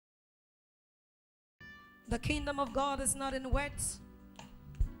The kingdom of God is not in words.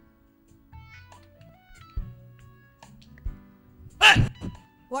 Hey!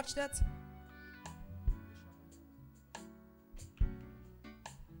 Watch that.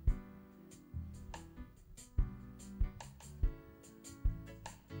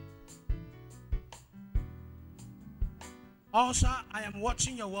 Also, I am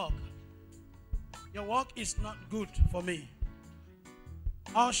watching your work. Your work is not good for me.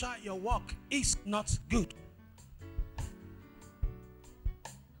 Also, your work is not good.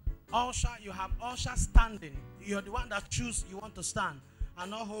 Also, you have usher standing. You're the one that choose you want to stand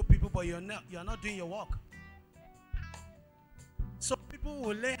and not hold people, but you're not doing your work. So people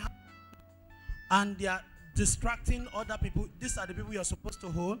will lay hands and they are distracting other people. These are the people you're supposed to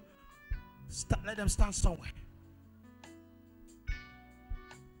hold. Let them stand somewhere.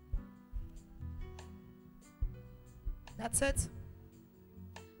 That's it.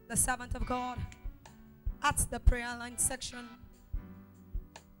 The servant of God at the prayer line section,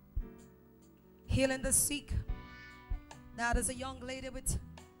 healing the sick. That is a young lady with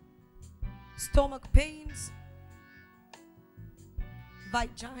stomach pains,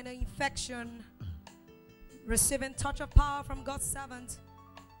 vagina infection, receiving touch of power from God's servant,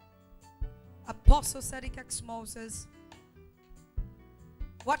 Apostle Cedric X Moses.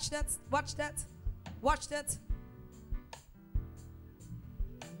 Watch that, watch that, watch that.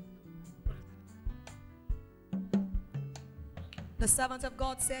 The servant of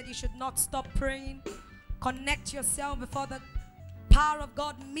God said you should not stop praying. Connect yourself before the power of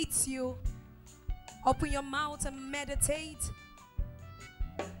God meets you. Open your mouth and meditate.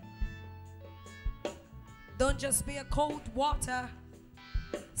 Don't just be a cold water.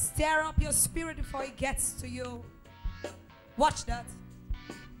 Stir up your spirit before it gets to you. Watch that.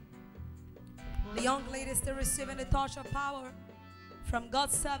 The young lady is still receiving the touch of power from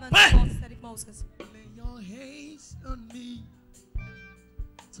God's servant, Cedric Moses. Lay your hands on me.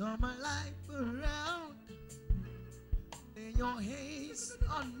 Turn my life around. Lay your hands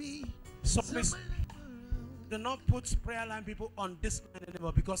on me. So please, do not put Prayerline people on this line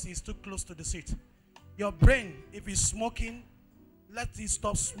anymore because he's too close to the seat. Your brain, if it's smoking, let it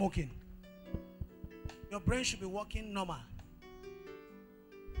stop smoking. Your brain should be working normal.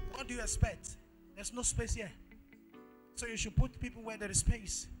 What do you expect? There's no space here. So you should put people where there is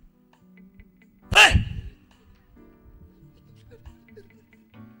space. Hey!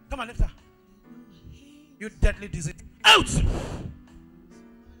 Come on, lift her. You deadly disease. Out!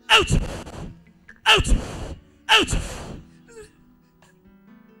 Out! Out! Out!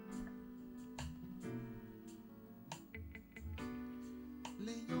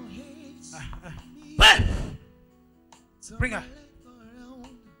 Lay your hands on me. Hey! Bring her.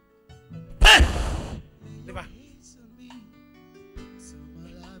 Hey! Leave her.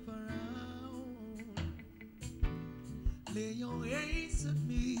 Lay your hands on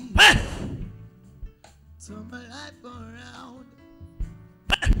me. Hey! Turn my life around.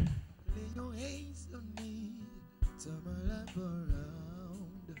 Hey! Lay your hands on me. Turn my life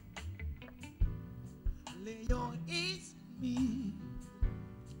around. Lay your hands on me.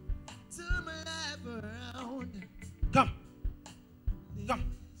 Turn my life around. Come. Come.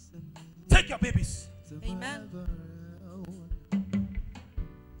 Take your babies. Amen.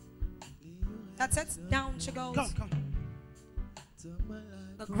 That's it. Down she goes. Come, come.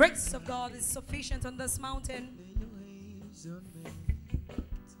 The grace of God is sufficient on this mountain.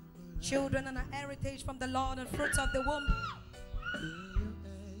 Children and a heritage from the Lord and fruits of the womb.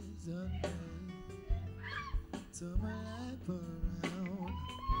 Turn my life around, oh God.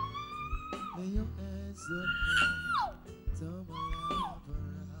 Lay your hands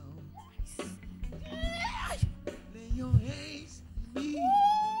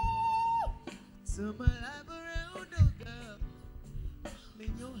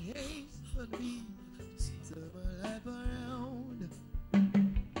on me. Turn my life around.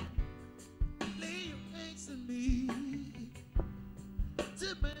 Lay your hands on me. Turn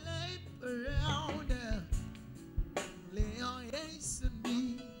my life around. Lay your hands on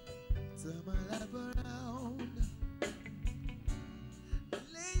me. Turn my life around.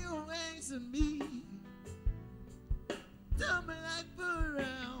 Lay your hands on me. Turn my life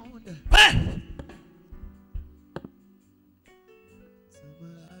around. Hey!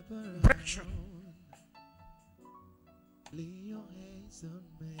 Breakthrough. Lay your hands on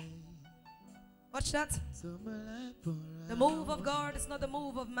me. Watch that. Turn my life around. The move of God is not the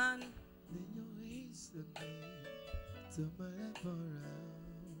move of man. Lay your hands on me. Turn my life around.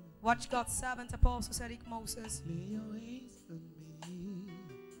 Watch God's servant Apostle Cedric Moses. Lay your hands on me.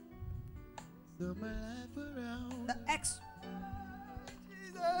 Turn my life around. The ex.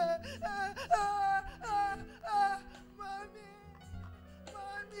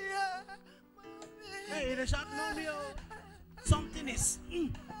 they shout, no, no. Something is.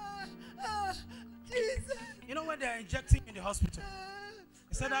 Jesus. You know when they're injecting in the hospital?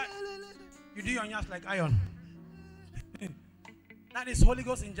 They said that you do your nyash like iron. That is Holy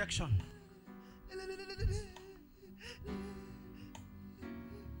Ghost injection.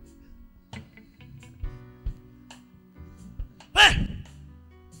 Hey!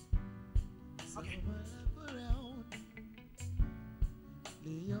 Okay.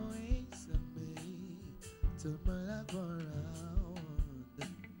 Lay your hands on me, turn my life around.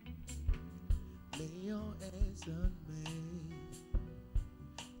 Lay your hands on me,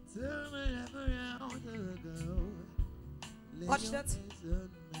 turn my life around. Watch that. Turn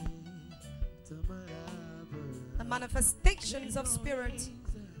my life around. The manifestations of spirit.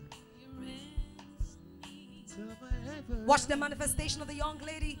 Watch the manifestation of the young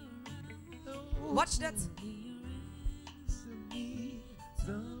lady. Watch that.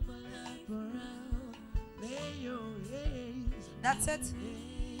 That's it.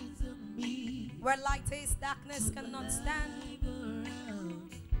 Where light is, darkness cannot stand.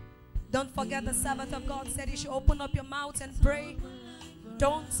 Don't forget the servant of God said you should open up your mouth and pray.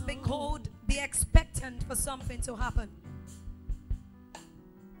 Don't be cold. Be expectant for something to happen.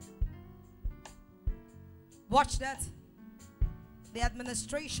 Watch that. The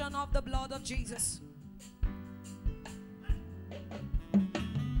administration of the blood of Jesus.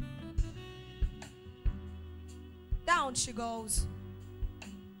 Down she goes.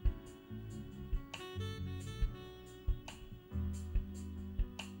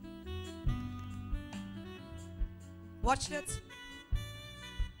 Watch that.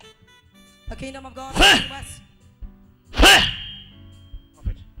 The kingdom of God is in the west.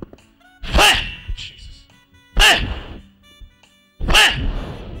 Jesus.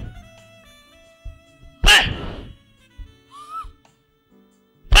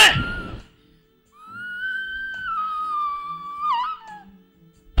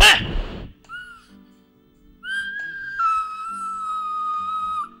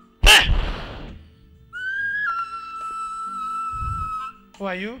 Who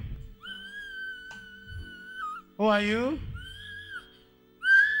are you? Who are you?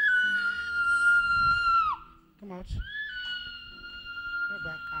 Come out. Go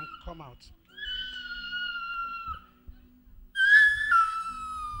back and come out.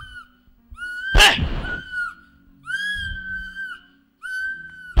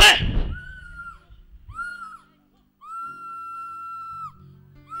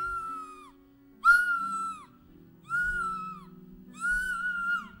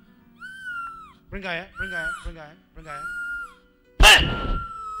 Bring her here, bring her here, bring her here, bring her here. Hey!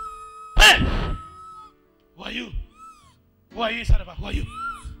 Hey! Who are you? Who are you inside of her? Who are you?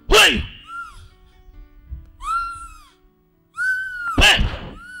 Who are you? Hey!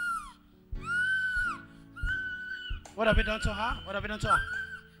 What have you done to her? What have you done to her?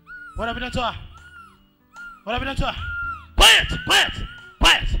 What have you done to her? What have you done to her? Quiet! Quiet!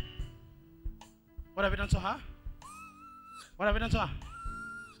 Quiet! What have you done to her? What have you done to her?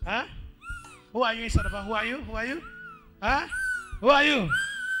 Huh? Who are you inside of her? Who are you? Who are you? Huh? Who are you?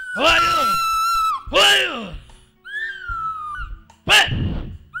 Who are you? Who are you? What?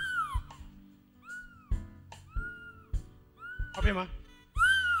 Up here, man.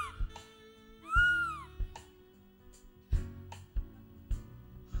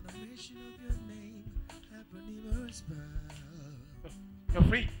 You're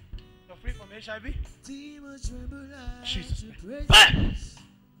free. You're free from HIV. Jesus. Name.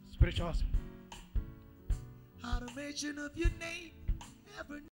 Spiritual husband. Automation of your name.